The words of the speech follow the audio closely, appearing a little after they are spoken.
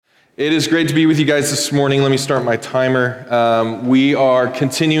It is great to be with you guys this morning. Let me start my timer. We are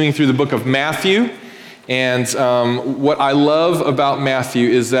continuing through the book of Matthew, and what I love about Matthew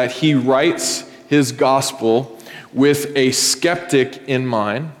is that he writes his gospel with a skeptic in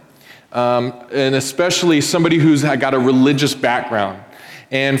mind, and especially somebody who's got a religious background.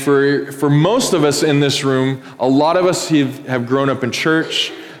 And for most of us in this room, a lot of us have grown up in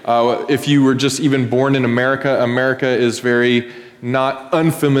church. If you were just even born in America, America is very not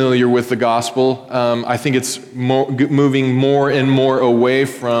unfamiliar with the gospel. I think it's moving more and more away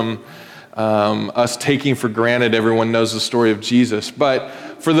from us taking for granted everyone knows the story of Jesus. But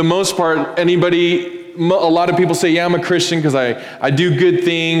for the most part, a lot of people say, yeah, I'm a Christian because I do good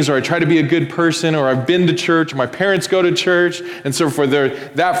things, or I try to be a good person, or I've been to church, or my parents go to church, and so forth.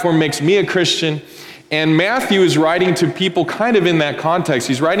 That form makes me a Christian. And Matthew is writing to people kind of in that context.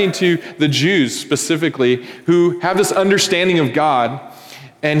 He's writing to the Jews specifically who have this understanding of God,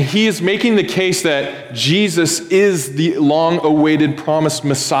 and he is making the case that Jesus is the long-awaited promised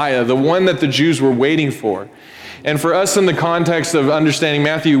Messiah, the one that the Jews were waiting for. And for us in the context of understanding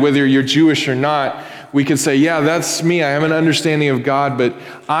Matthew, whether you're Jewish or not, we could say, yeah, that's me. I have an understanding of God, but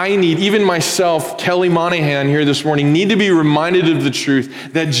I need, even myself, Kelly Monaghan here this morning, need to be reminded of the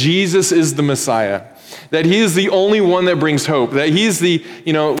truth that Jesus is the Messiah, that he is the only one that brings hope, that he's the,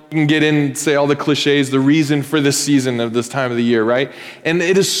 we can get in and say all the cliches, the reason for this season of this time of the year, right? And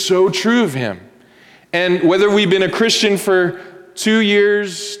it is so true of him. And whether we've been a Christian for 2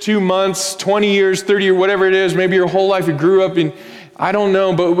 years, 2 months, 20 years, 30 years, whatever it is, maybe your whole life you grew up in, I don't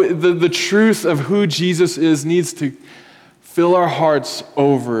know, but the truth of who Jesus is needs to fill our hearts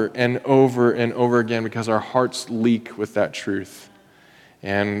over and over and over again, because our hearts leak with that truth.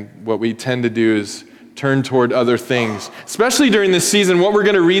 And what we tend to do is turn toward other things. Especially during this season, what we're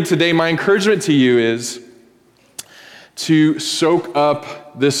going to read today, my encouragement to you is to soak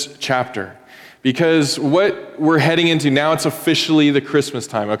up this chapter. Because what we're heading into now, it's officially the Christmas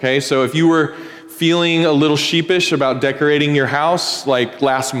time, okay? So if you were feeling a little sheepish about decorating your house, like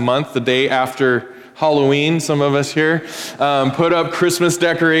last month, the day after Halloween, some of us here put up Christmas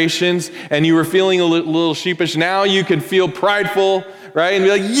decorations, and you were feeling a little sheepish, now you can feel prideful, right? And be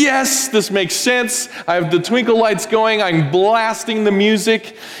like, yes, this makes sense. I have the twinkle lights going. I'm blasting the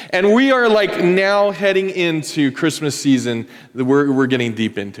music. And we are like now heading into Christmas season. We're getting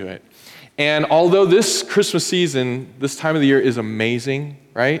deep into it. And although this Christmas season, this time of the year is amazing,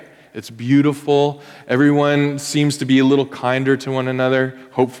 right? It's beautiful. Everyone seems to be a little kinder to one another,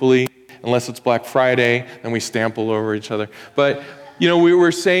 hopefully, unless it's Black Friday and we stamp all over each other. But we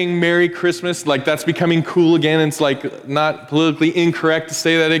were saying Merry Christmas, like that's becoming cool again. It's like not politically incorrect to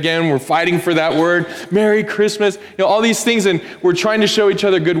say that again. We're fighting for that word, Merry Christmas, all these things, and we're trying to show each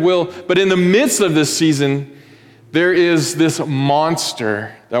other goodwill. But in the midst of this season, there is this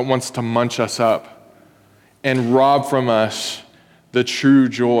monster that wants to munch us up and rob from us the true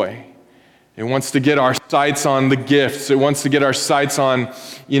joy. It wants to get our sights on the gifts. It wants to get our sights on,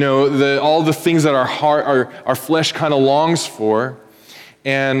 all the things that our flesh kind of longs for.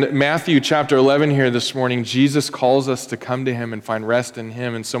 And Matthew chapter 11 here this morning, Jesus calls us to come to him and find rest in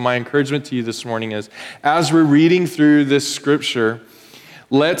him. And so my encouragement to you this morning is, as we're reading through this scripture,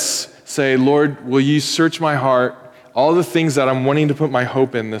 let's say, Lord, will you search my heart, all the things that I'm wanting to put my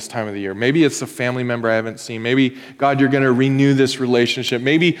hope in this time of the year. Maybe it's a family member I haven't seen. Maybe, God, you're going to renew this relationship.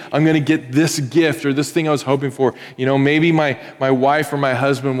 Maybe I'm going to get this gift or this thing I was hoping for. Maybe my wife or my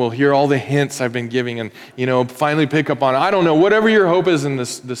husband will hear all the hints I've been giving and, finally pick up on it. I don't know. Whatever your hope is in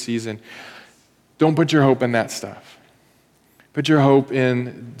this season, don't put your hope in that stuff. Put your hope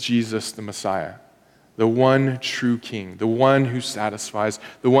in Jesus, the Messiah, the one true King, the one who satisfies,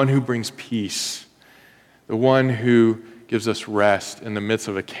 the one who brings peace, the one who gives us rest in the midst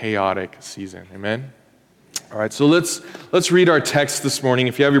of a chaotic season. Amen? All right, so let's read our text this morning.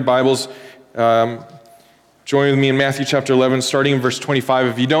 If you have your Bibles, join with me in Matthew chapter 11, starting in verse 25.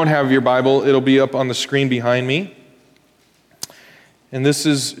 If you don't have your Bible, it'll be up on the screen behind me. And this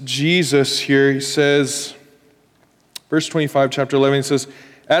is Jesus here. He says, verse 25, chapter 11, he says,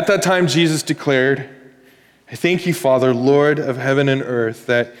 "At that time Jesus declared, I thank you, Father, Lord of heaven and earth,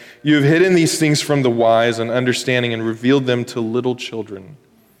 that you have hidden these things from the wise and understanding and revealed them to little children.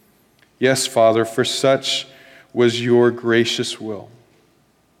 Yes, Father, for such was your gracious will.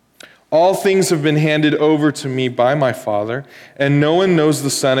 All things have been handed over to me by my Father, and no one knows the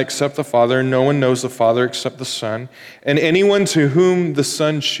Son except the Father, and no one knows the Father except the Son, and anyone to whom the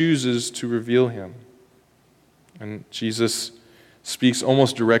Son chooses to reveal him." And Jesus speaks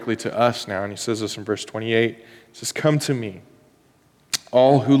almost directly to us now, and he says this in verse 28. He says, "Come to me,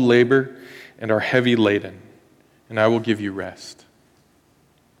 all who labor and are heavy laden, and I will give you rest.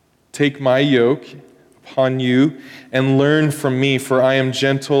 take my yoke upon you and learn from me, for I am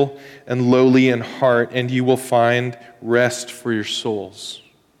gentle and lowly in heart, and you will find rest for your souls.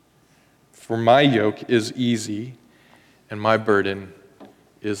 For my yoke is easy and my burden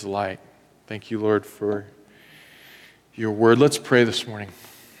is light. Thank you, Lord, for your word. Let's pray this morning.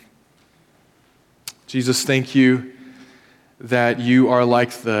 Jesus, thank you that you are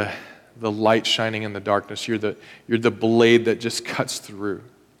like the light shining in the darkness. You're the blade that just cuts through.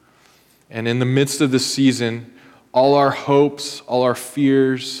 And in the midst of this season, all our hopes, all our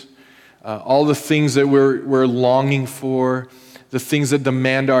fears, all the things that we're longing for, the things that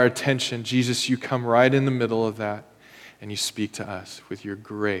demand our attention, Jesus, you come right in the middle of that and you speak to us with your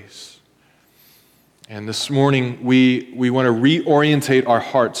grace. And this morning, we want to reorientate our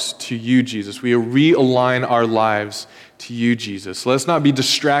hearts to you, Jesus. We realign our lives to you, Jesus. Let's not be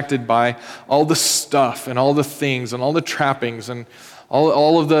distracted by all the stuff and all the things and all the trappings, and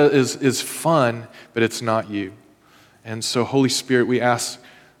all of that is fun, but it's not you. And so, Holy Spirit, we ask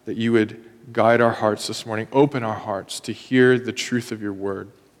that you would guide our hearts this morning, open our hearts to hear the truth of your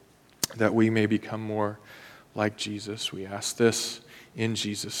word, that we may become more like Jesus. We ask this in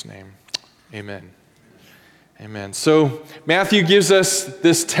Jesus' name. Amen. Amen. So Matthew gives us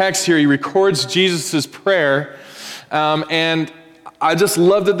this text here. He records Jesus' prayer. And I just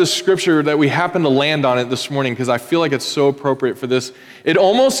love that the scripture that we happen to land on it this morning, because I feel like it's so appropriate for this. It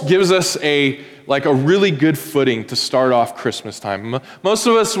almost gives us a really good footing to start off Christmas time. Most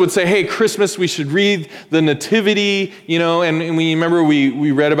of us would say, hey, Christmas, we should read the Nativity, and we remember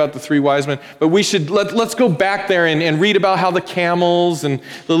we read about the three wise men, but we should, let's go back there and read about how the camels and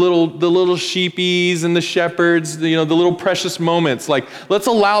the little sheepies and the shepherds, the little precious moments, let's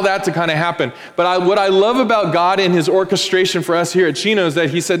allow that to kind of happen. But what I love about God and his orchestration for us here at Chino is that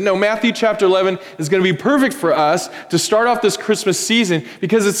he said, no, Matthew chapter 11 is going to be perfect for us to start off this Christmas season,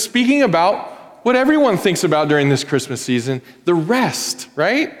 because it's speaking about what everyone thinks about during this Christmas season, the rest,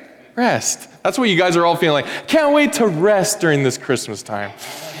 right? Rest. That's what you guys are all feeling like. Can't wait to rest during this Christmas time.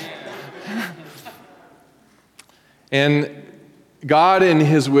 And God in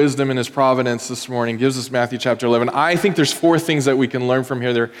his wisdom and his providence this morning gives us Matthew chapter 11. I think there's 4 things that we can learn from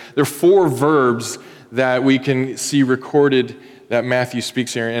here. There are 4 verbs that we can see recorded that Matthew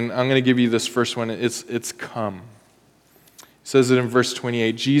speaks here. And I'm going to give you this first one. It's come. It says it in verse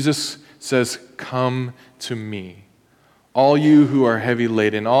 28. Jesus says, come to me, all you who are heavy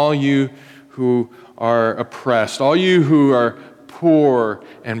laden, all you who are oppressed, all you who are poor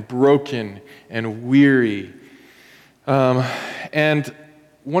and broken and weary. And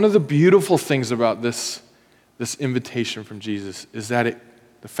one of the beautiful things about this invitation from Jesus is that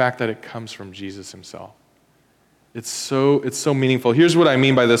the fact that it comes from Jesus himself. It's so meaningful. Here's what I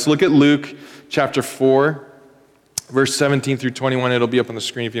mean by this. Look at Luke chapter 4. Verse 17 through 21, it'll be up on the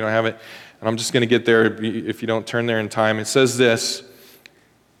screen if you don't have it. And I'm just going to get there if you don't turn there in time. It says this,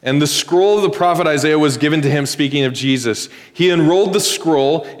 and the scroll of the prophet Isaiah was given to him, speaking of Jesus. He unrolled the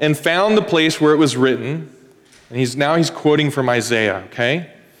scroll and found the place where it was written. And he's quoting from Isaiah,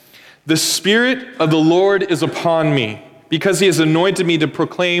 okay? The Spirit of the Lord is upon me, because he has anointed me to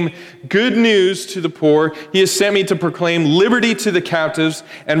proclaim good news to the poor. He has sent me to proclaim liberty to the captives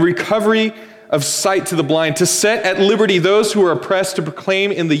and recovery of sight to the blind, to set at liberty those who are oppressed, to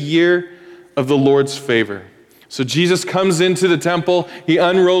proclaim in the year of the Lord's favor. So Jesus comes into the temple, he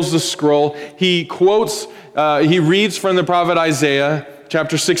unrolls the scroll, he quotes, he reads from the prophet Isaiah,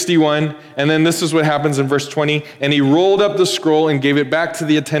 chapter 61, and then this is what happens in verse 20, and he rolled up the scroll and gave it back to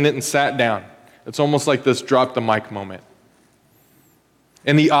the attendant and sat down. It's almost like this drop the mic moment.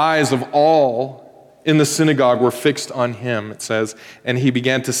 And the eyes of all in the synagogue were fixed on him, it says, and he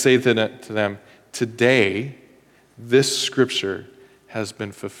began to say to them, today, this scripture has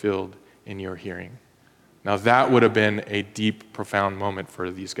been fulfilled in your hearing. Now that would have been a deep, profound moment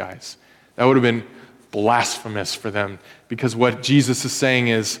for these guys. That would have been blasphemous for them, because what Jesus is saying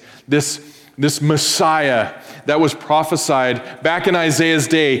is this Messiah that was prophesied back in Isaiah's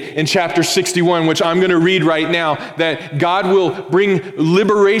day in chapter 61, which I'm going to read right now, that God will bring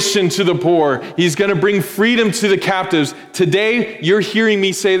liberation to the poor. He's going to bring freedom to the captives. Today, you're hearing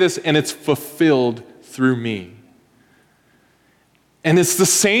me say this, and it's fulfilled through me. And it's the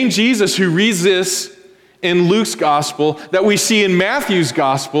same Jesus who reads this in Luke's gospel that we see in Matthew's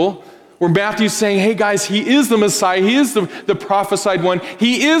gospel, where Matthew's saying, hey guys, he is the Messiah. He is the prophesied one.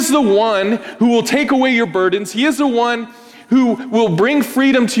 He is the one who will take away your burdens. He is the one who will bring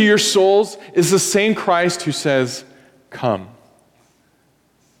freedom to your souls. Is the same Christ who says, come.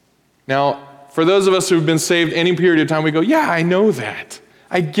 Now, for those of us who've been saved any period of time, we go, yeah, I know that.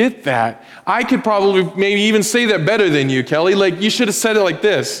 I get that. I could probably maybe even say that better than you, Kelly. You should have said it like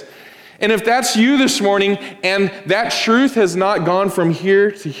this. And if that's you this morning and that truth has not gone from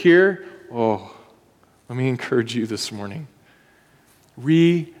here to here, let me encourage you this morning.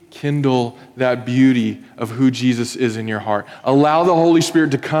 Rekindle that beauty of who Jesus is in your heart. Allow the Holy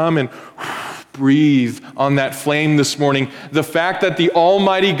Spirit to come and breathe on that flame this morning. The fact that the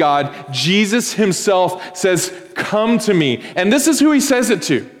Almighty God, Jesus himself, says, come to me. And this is who he says it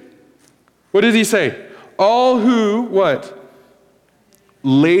to. What did he say? All who, what?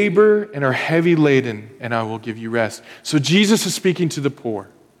 Labor and are heavy laden, and I will give you rest. So Jesus is speaking to the poor,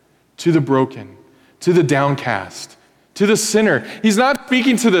 to the broken, to the downcast, to the sinner. He's not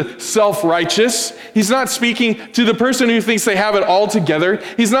speaking to the self-righteous. He's not speaking to the person who thinks they have it all together.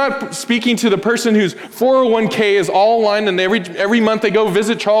 He's not speaking to the person whose 401k is all aligned and every month they go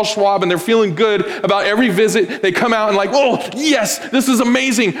visit Charles Schwab and they're feeling good about every visit. They come out and like, oh, yes, this is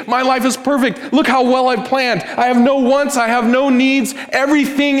amazing. My life is perfect. Look how well I've planned. I have no wants. I have no needs.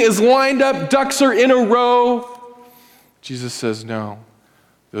 Everything is lined up. Ducks are in a row. Jesus says, no,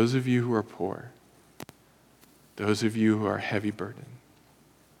 those of you who are poor, those of you who are heavy burdened,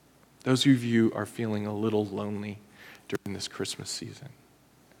 those of you who are feeling a little lonely during this Christmas season,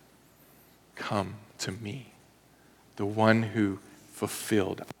 come to me, the one who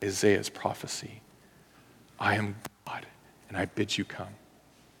fulfilled Isaiah's prophecy. I am God, and I bid you come.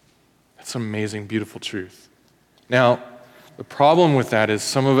 That's an amazing, beautiful truth. Now, the problem with that is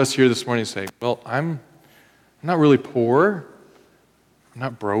some of us here this morning say, well, I'm not really poor. I'm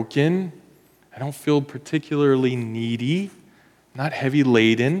not broken. I don't feel particularly needy, not heavy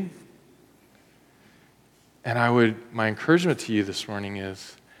laden. And my encouragement to you this morning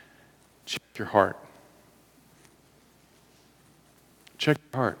is check your heart. Check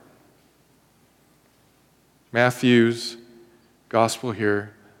your heart. Matthew's gospel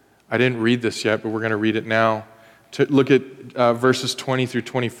here. I didn't read this yet, but we're going to read it now. Look at verses 20 through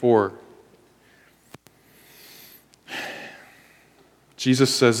 24.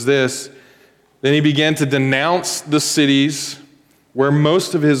 Jesus says this, then he began to denounce the cities where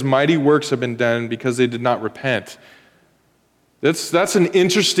most of his mighty works have been done because they did not repent. That's an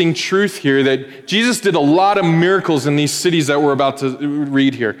interesting truth here, that Jesus did a lot of miracles in these cities that we're about to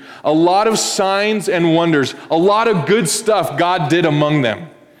read here. A lot of signs and wonders, a lot of good stuff God did among them.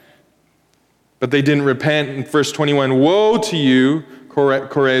 But they didn't repent. In verse 21, woe to you,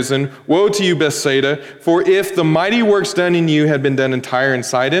 Chorazin, woe to you, Bethsaida, for if the mighty works done in you had been done in Tyre and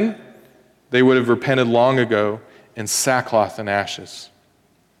Sidon, they would have repented long ago in sackcloth and ashes.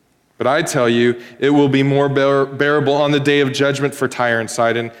 But I tell you, it will be more bearable on the day of judgment for Tyre and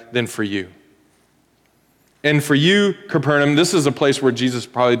Sidon than for you. And for you, Capernaum, this is a place where Jesus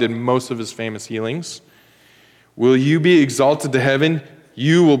probably did most of his famous healings. Will you be exalted to heaven?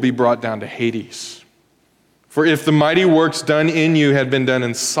 You will be brought down to Hades. For if the mighty works done in you had been done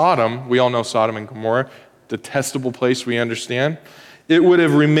in Sodom, we all know Sodom and Gomorrah, detestable place, we understand, it would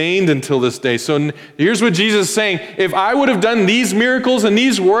have remained until this day. So here's what Jesus is saying. If I would have done these miracles and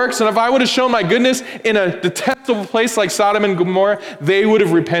these works, and if I would have shown my goodness in a detestable place like Sodom and Gomorrah, they would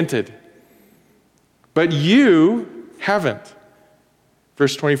have repented. But you haven't.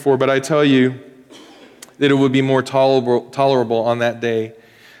 Verse 24, but I tell you that it would be more tolerable on that day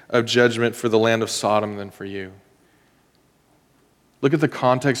of judgment for the land of Sodom than for you. Look at the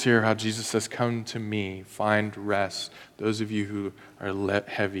context here, how Jesus says, come to me, find rest. Those of you who are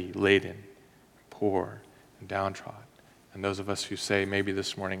heavy, laden, poor, and downtrodden. And those of us who say maybe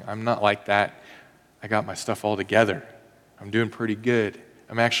this morning, I'm not like that. I got my stuff all together. I'm doing pretty good.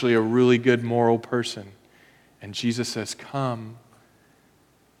 I'm actually a really good moral person. And Jesus says, come.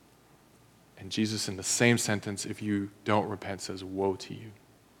 And Jesus, in the same sentence, if you don't repent, says, woe to you.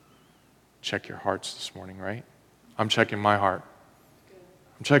 Check your hearts this morning, right? I'm checking my heart.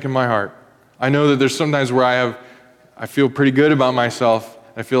 I'm checking my heart. I know that there's sometimes where I feel pretty good about myself.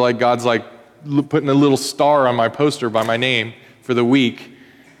 I feel like God's like putting a little star on my poster by my name for the week,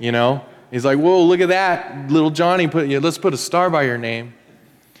 you know? He's like, whoa, look at that. Little Johnny, let's put a star by your name.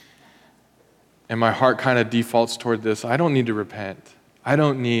 And my heart kind of defaults toward this. I don't need to repent.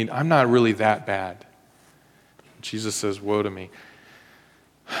 I'm not really that bad. Jesus says, woe to me.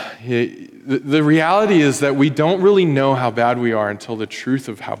 The reality is that we don't really know how bad we are until the truth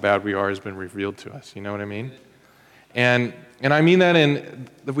of how bad we are has been revealed to us. You know what I mean? And I mean that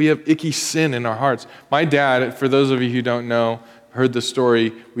that we have icky sin in our hearts. My dad, for those of you who don't know, heard the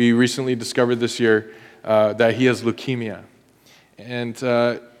story, we recently discovered this year that he has leukemia. And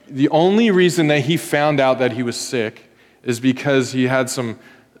the only reason that he found out that he was sick is because he had some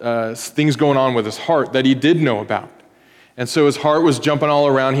things going on with his heart that he did know about. And so his heart was jumping all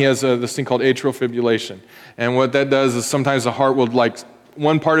around. He has this thing called atrial fibrillation. And what that does is sometimes the heart will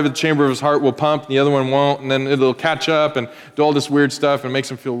one part of the chamber of his heart will pump, and the other one won't, and then it'll catch up and do all this weird stuff, and it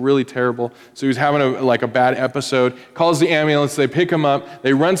makes him feel really terrible. So he's having a bad episode, calls the ambulance, they pick him up,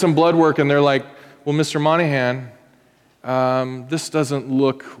 they run some blood work, and they're like, well, Mr. Monaghan, this doesn't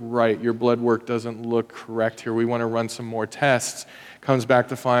look right. Your blood work doesn't look correct here. We want to run some more tests. Comes back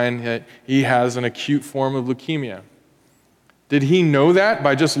to find that he has an acute form of leukemia. Did he know that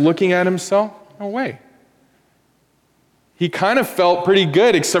by just looking at himself? No way. He kind of felt pretty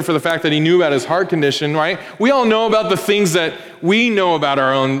good, except for the fact that he knew about his heart condition, right? We all know about the things that we know about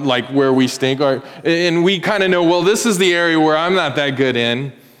our own, like where we stink, and we kind of know, well, this is the area where I'm not that good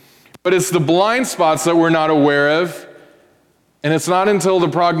in. But it's the blind spots that we're not aware of. And it's not until the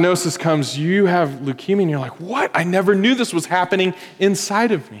prognosis comes, you have leukemia, and you're like, what? I never knew this was happening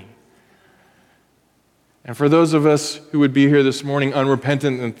inside of me. And for those of us who would be here this morning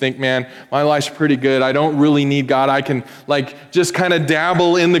unrepentant and think, man, my life's pretty good. I don't really need God. I can just kind of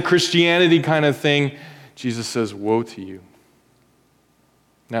dabble in the Christianity kind of thing. Jesus says, woe to you.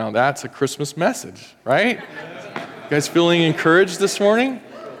 Now that's a Christmas message, right? You guys feeling encouraged this morning?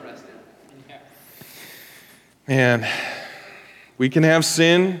 Man, we can have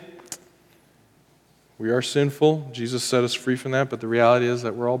sin. We are sinful. Jesus set us free from that, but the reality is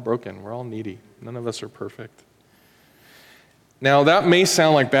that we're all broken. We're all needy. None of us are perfect. Now, that may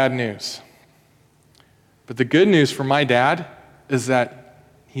sound like bad news, but the good news for my dad is that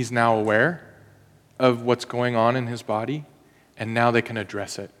he's now aware of what's going on in his body, and now they can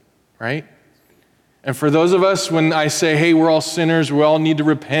address it, right? And for those of us, when I say, hey, we're all sinners, we all need to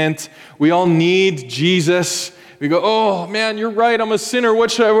repent, we all need Jesus, we go, oh, man, you're right, I'm a sinner,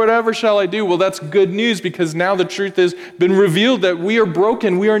 whatever shall I do? Well, that's good news, because now the truth has been revealed that we are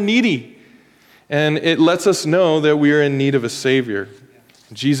broken, we are needy. And it lets us know that we are in need of a Savior.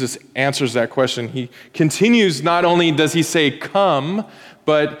 Jesus answers that question. He continues, not only does he say, come,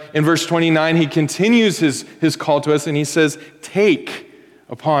 but in verse 29, he continues his call to us, and he says, take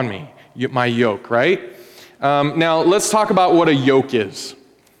upon me my yoke, right? Now, let's talk about what a yoke is.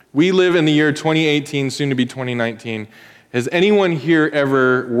 We live in the year 2018, soon to be 2019. Has anyone here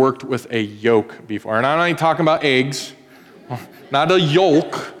ever worked with a yoke before? And I'm not even talking about eggs, not a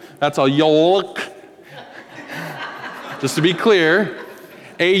yolk. That's a yoke. Just to be clear,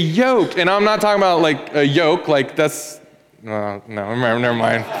 a yoke. And I'm not talking about like a yoke, like that's, no, never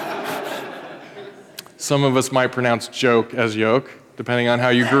mind. Some of us might pronounce joke as yoke, depending on how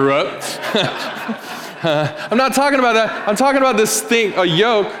you grew up. I'm not talking about that. I'm talking about this thing. A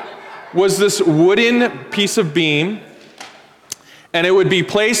yoke was this wooden piece of beam, and it would be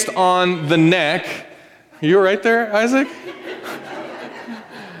placed on the neck. You all right there, Isaac?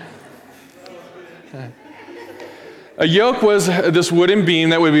 A yoke was this wooden beam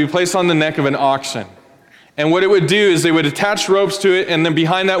that would be placed on the neck of an oxen. And what it would do is they would attach ropes to it, and then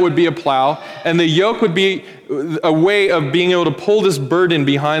behind that would be a plow, and the yoke would be a way of being able to pull this burden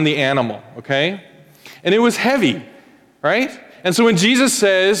behind the animal, okay? And it was heavy, right? And so when Jesus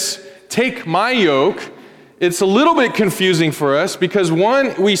says, take my yoke, it's a little bit confusing for us because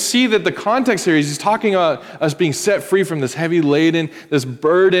one, we see that the context here is he's talking about us being set free from this heavy laden, this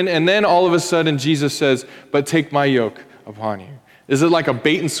burden, and then all of a sudden Jesus says, but take my yoke upon you. Is it like a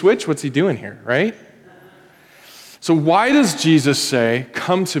bait and switch? What's he doing here, right? So why does Jesus say,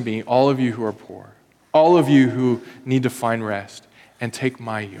 come to me, all of you who are poor, all of you who need to find rest, and take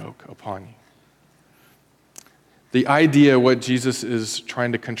my yoke upon you? The idea, what Jesus is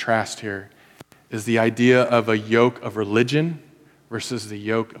trying to contrast here, is the idea of a yoke of religion versus the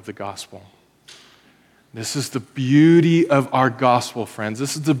yoke of the gospel. This is the beauty of our gospel, friends.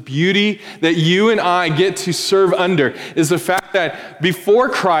 This is the beauty that you and I get to serve under, is the fact that before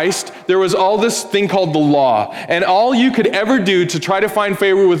Christ, there was all this thing called the law. And all you could ever do to try to find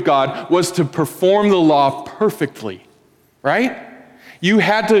favor with God was to perform the law perfectly, right? You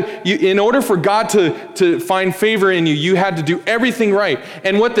had to, in order for God to find favor in you, you had to do everything right.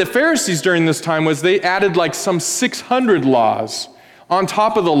 And what the Pharisees during this time was they added like some 600 laws on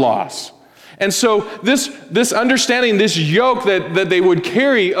top of the laws. And so this understanding, this yoke that they would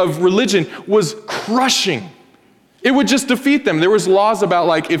carry of religion was crushing. It would just defeat them. There was laws about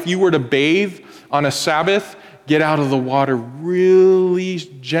like if you were to bathe on a Sabbath, get out of the water really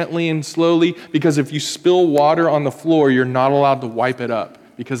gently and slowly, because if you spill water on the floor, you're not allowed to wipe it up,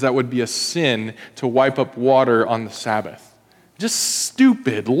 because that would be a sin to wipe up water on the Sabbath. Just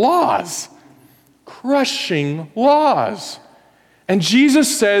stupid laws. Crushing laws. And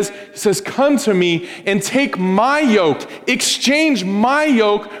Jesus says, come to me and take my yoke, exchange my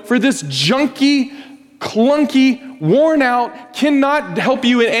yoke for this junky, clunky, worn out, cannot help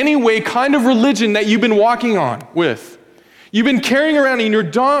you in any way kind of religion that you've been walking on with. You've been carrying around and you're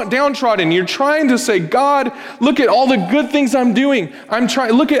downtrodden. You're trying to say, God, look at all the good things I'm doing.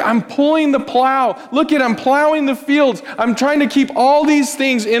 I'm pulling the plow. Look at, I'm plowing the fields. I'm trying to keep all these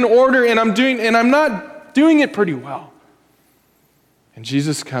things in order and I'm not doing it pretty well. And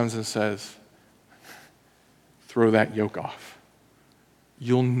Jesus comes and says, throw that yoke off.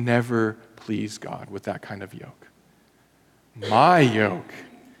 You'll never please God with that kind of yoke. My yoke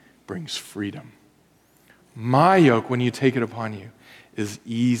brings freedom. My yoke, when you take it upon you, is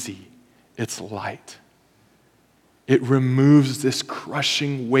easy. It's light. It removes this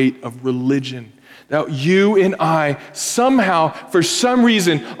crushing weight of religion that you and I somehow, for some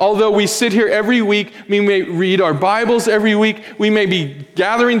reason, although we sit here every week, we may read our Bibles every week, we may be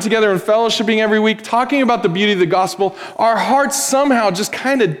gathering together and fellowshipping every week, talking about the beauty of the gospel, our hearts somehow just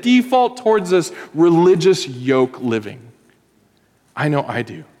kind of default towards this religious yoke living. I know I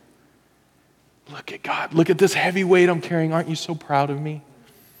do. Look at God. Look at this heavy weight I'm carrying. Aren't you so proud of me?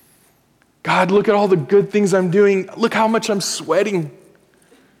 God, look at all the good things I'm doing. Look how much I'm sweating.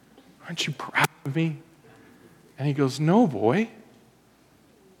 Aren't you proud of me? And he goes, no, boy.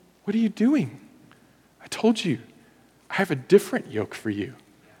 What are you doing? I told you, I have a different yoke for you.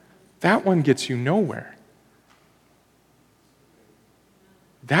 That one gets you nowhere.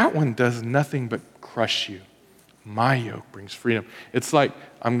 That one does nothing but crush you. My yoke brings freedom. It's like,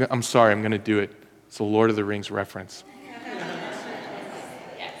 I'm sorry, I'm going to do it. It's a Lord of the Rings reference.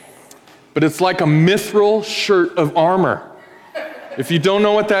 But it's like a mithril shirt of armor. If you don't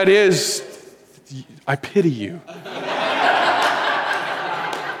know what that is, I pity you.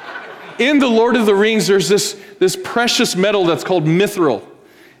 In the Lord of the Rings, there's this precious metal that's called mithril.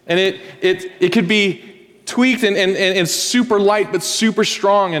 And it could be tweaked and it's super light but super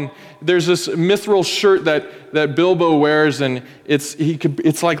strong. And there's this mithril shirt that Bilbo wears, and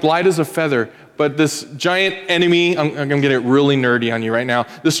it's like light as a feather. But this giant enemy, I'm going to get it really nerdy on you right now.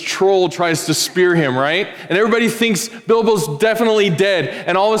 This troll tries to spear him, right? And everybody thinks Bilbo's definitely dead.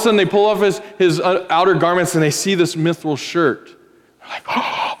 And all of a sudden they pull off his outer garments and they see this mithril shirt. They're like,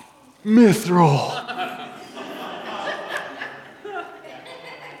 oh, mithril.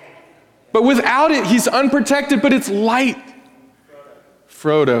 But without it, he's unprotected, but it's light.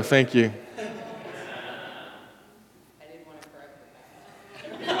 Frodo, thank you.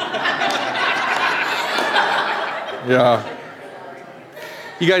 Yeah.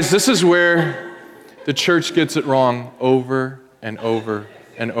 You guys, this is where the church gets it wrong over and over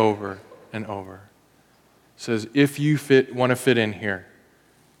and over and over. It says, if you want to fit in here,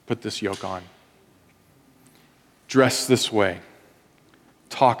 put this yoke on. Dress this way.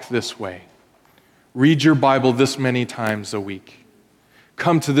 Talk this way. Read your Bible this many times a week.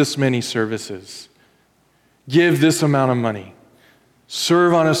 Come to this many services. Give this amount of money.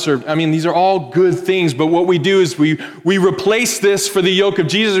 Serve on a serve. I mean, these are all good things, but what we do is we replace this for the yoke of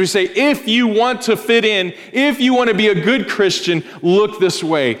Jesus. We say, if you want to fit in, if you want to be a good Christian, look this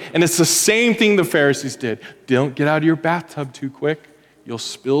way. And it's the same thing the Pharisees did. Don't get out of your bathtub too quick. You'll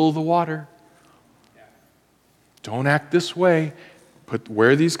spill the water. Don't act this way.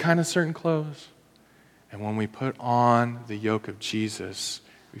 Wear these kind of certain clothes. And when we put on the yoke of Jesus,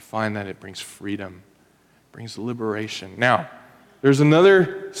 we find that it brings freedom, brings liberation. Now, there's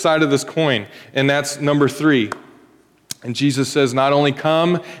another side of this coin, and that's number 3. And Jesus says, not only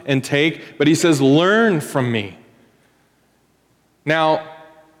come and take, but he says, learn from me. Now,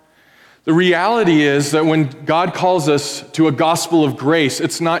 the reality is that when God calls us to a gospel of grace,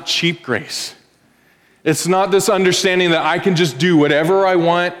 it's not cheap grace. It's not this understanding that I can just do whatever I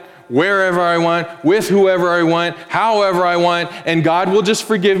want, wherever I want, with whoever I want, however I want, and God will just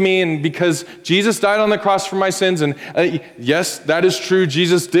forgive me. And because Jesus died on the cross for my sins, and yes, that is true,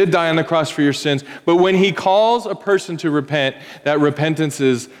 Jesus did die on the cross for your sins, but when he calls a person to repent, that repentance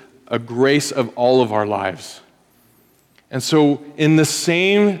is a grace of all of our lives. And so in the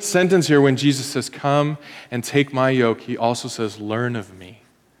same sentence here, when Jesus says, come and take my yoke, he also says, learn of me.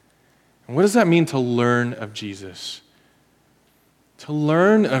 And what does that mean to learn of Jesus? To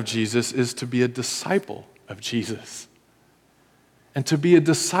learn of Jesus is to be a disciple of Jesus. And to be a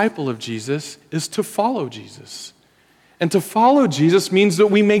disciple of Jesus is to follow Jesus. And to follow Jesus means that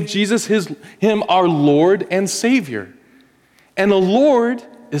we make Jesus him our Lord and Savior. And a Lord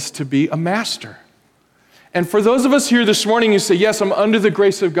is to be a master. And for those of us here this morning who say, yes, I'm under the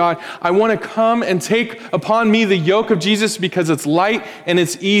grace of God, I want to come and take upon me the yoke of Jesus because it's light and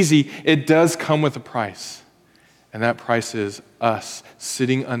it's easy. It does come with a price. And that price is us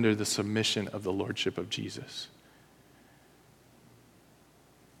sitting under the submission of the lordship of Jesus.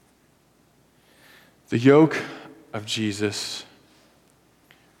 The yoke of Jesus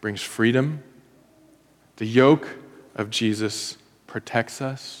brings freedom. The yoke of Jesus protects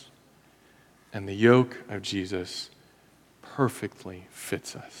us, and the yoke of Jesus perfectly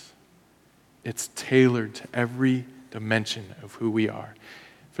fits us. It's tailored to every dimension of who we are.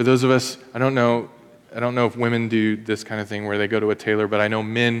 For those of us, I don't know if women do this kind of thing where they go to a tailor, but I know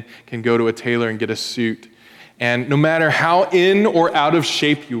men can go to a tailor and get a suit. And no matter how in or out of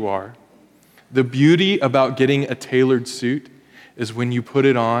shape you are, the beauty about getting a tailored suit is when you put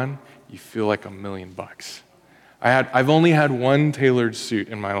it on, you feel like $1,000,000. I've only had one tailored suit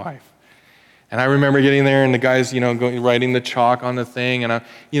in my life. And I remember getting there and the guys, writing the chalk on the thing. And,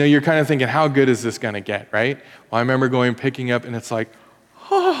 you're kind of thinking, how good is this going to get, right? Well, I remember picking up, and it's like,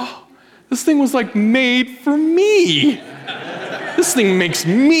 oh, this thing was like made for me. This thing makes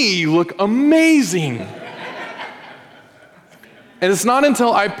me look amazing. And it's not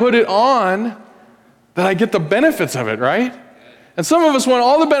until I put it on that I get the benefits of it, right? And some of us want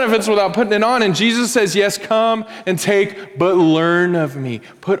all the benefits without putting it on. And Jesus says, yes, come and take, but learn of me.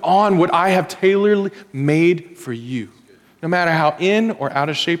 Put on what I have tailored made for you. No matter how in or out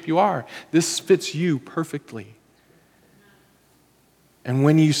of shape you are, this fits you perfectly. And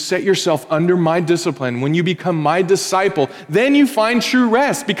when you set yourself under my discipline, when you become my disciple, then you find true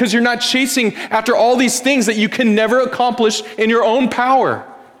rest because you're not chasing after all these things that you can never accomplish in your own power.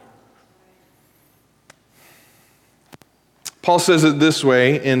 Paul says it this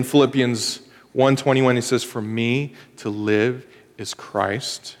way in Philippians 1:21. He says, for me to live is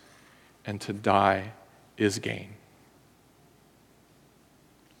Christ, and to die is gain.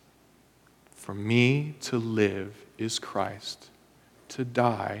 For me to live is Christ, to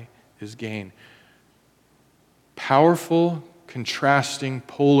die is gain. Powerful, contrasting,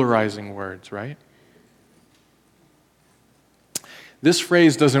 polarizing words, right? This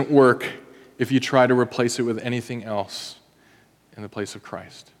phrase doesn't work if you try to replace it with anything else in the place of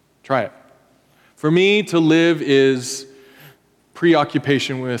Christ. Try it. For me to live is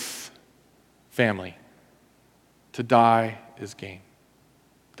preoccupation with family. To die is gain.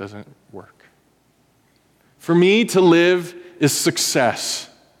 Doesn't work. For me to live is success.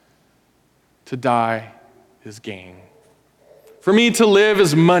 To die is gain. For me to live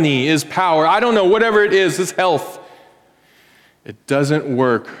is money, is power. I don't know, whatever it is health. It doesn't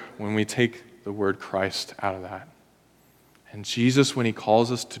work when we take the word Christ out of that. And Jesus, when he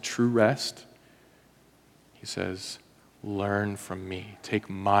calls us to true rest, he says, learn from me. Take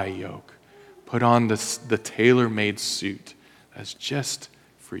my yoke. Put on the tailor-made suit that's just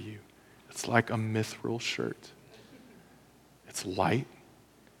for you. It's like a mithril shirt. It's light.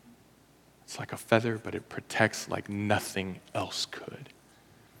 It's like a feather, but it protects like nothing else could.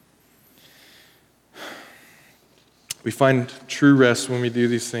 We find true rest when we do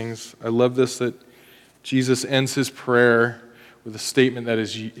these things. I love this, that Jesus ends his prayer with a statement that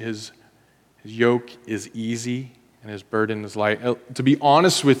his yoke is easy and his burden is light. To be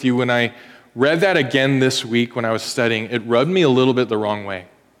honest with you, when I read that again this week when I was studying, it rubbed me a little bit the wrong way.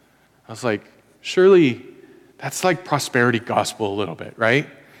 I was like, surely that's like prosperity gospel a little bit, right?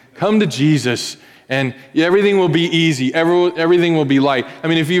 Come to Jesus and everything will be easy. Everything will be light. I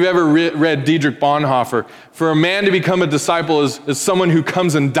mean, if you've ever read Dietrich Bonhoeffer, for a man to become a disciple is someone who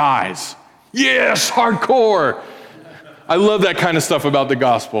comes and dies. Yes, hardcore. I love that kind of stuff about the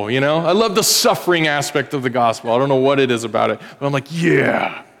gospel, I love the suffering aspect of the gospel. I don't know what it is about it, but I'm like,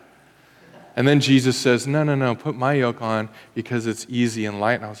 yeah. And then Jesus says, no, put my yoke on because it's easy and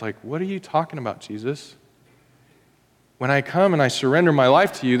light. And I was like, what are you talking about, Jesus? When I come and I surrender my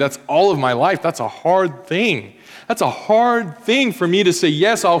life to you, that's all of my life. That's a hard thing. That's a hard thing for me to say,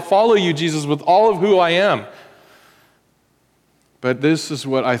 yes, I'll follow you, Jesus, with all of who I am. But this is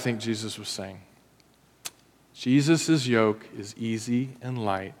what I think Jesus was saying. Jesus' yoke is easy and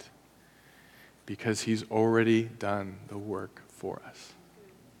light because he's already done the work for us.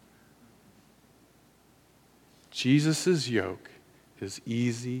 Jesus' yoke is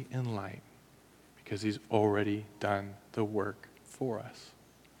easy and light because he's already done the work for us.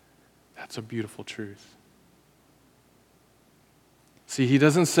 That's a beautiful truth. See, he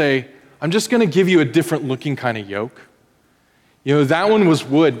doesn't say, I'm just going to give you a different looking kind of yoke. That one was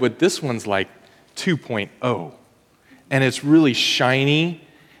wood, but this one's like 2.0. And it's really shiny,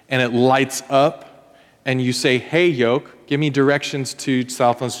 and it lights up, and you say, hey, yoke, give me directions to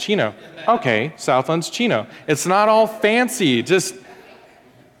Southlands Chino. Okay, Southlands Chino. It's not all fancy.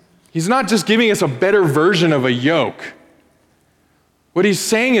 He's not just giving us a better version of a yoke. What he's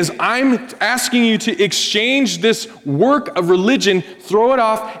saying is, I'm asking you to exchange this work of religion, throw it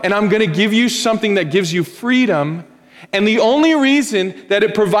off, and I'm going to give you something that gives you freedom. And the only reason that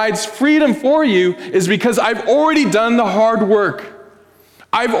it provides freedom for you is because I've already done the hard work.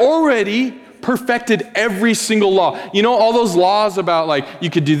 I've already perfected every single law. You know, all those laws about like you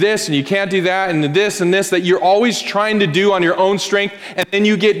could do this and you can't do that and this that you're always trying to do on your own strength, and then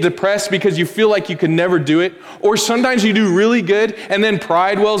you get depressed because you feel like you can never do it. Or sometimes you do really good and then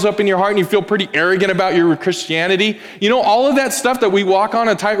pride wells up in your heart and you feel pretty arrogant about your Christianity. You know, all of that stuff that we walk on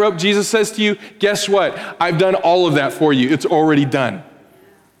a tightrope, Jesus says to you, guess what? I've done all of that for you. It's already done.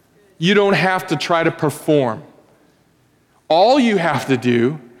 You don't have to try to perform. All you have to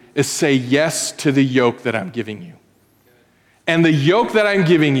do is say yes to the yoke that I'm giving you. And the yoke that I'm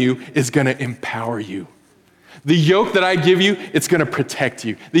giving you is going to empower you. The yoke that I give you, it's going to protect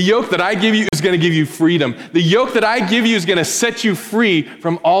you. The yoke that I give you is going to give you freedom. The yoke that I give you is going to set you free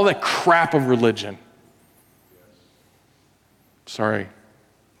from all the crap of religion. Sorry,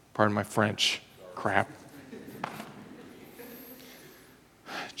 pardon my French, crap.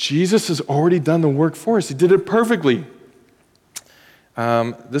 Jesus has already done the work for us. He did it perfectly.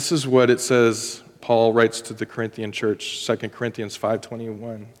 This is what it says, Paul writes to the Corinthian church, 2 Corinthians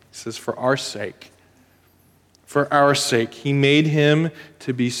 5:21. He says, for our sake, he made him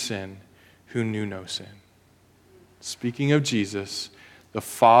to be sin who knew no sin. Speaking of Jesus, the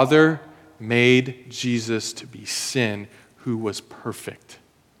Father made Jesus to be sin who was perfect.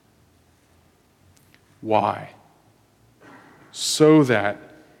 Why? So that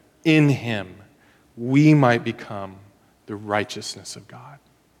in him we might become the righteousness of God.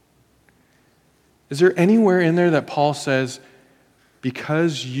 Is there anywhere in there that Paul says,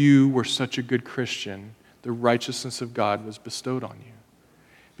 because you were such a good Christian, the righteousness of God was bestowed on you?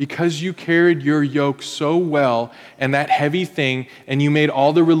 Because you carried your yoke so well and that heavy thing, and you made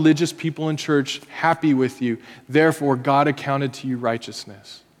all the religious people in church happy with you, therefore God accounted to you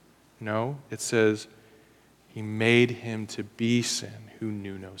righteousness. No, it says, he made him to be sin who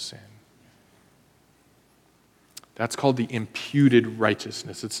knew no sin. That's called the imputed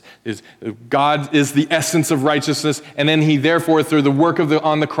righteousness. God is the essence of righteousness, and then he therefore, through the work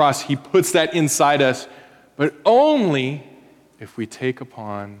on the cross, he puts that inside us, but only if we take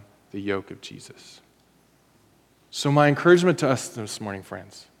upon the yoke of Jesus. So my encouragement to us this morning,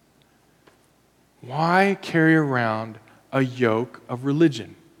 friends, why carry around a yoke of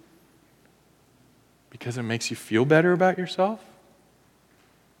religion? Because it makes you feel better about yourself?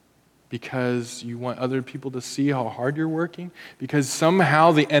 Because you want other people to see how hard you're working? Because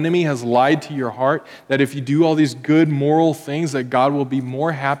somehow the enemy has lied to your heart that if you do all these good moral things that God will be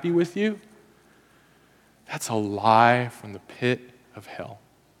more happy with you? That's a lie from the pit of hell.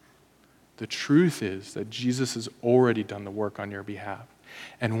 The truth is that Jesus has already done the work on your behalf.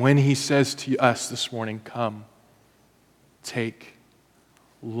 And when he says to us this morning, come, take,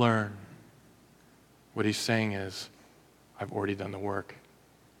 learn, what he's saying is, I've already done the work.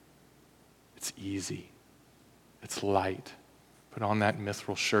 It's easy. It's light. Put on that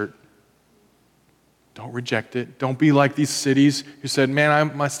mithril shirt. Don't reject it. Don't be like these cities who said,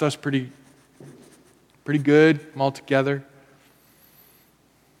 man, my stuff's pretty good. I'm all together.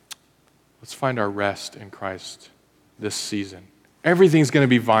 Let's find our rest in Christ this season. Everything's going to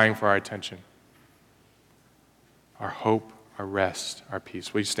be vying for our attention. Our hope, our rest, our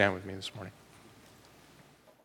peace. Will you stand with me this morning?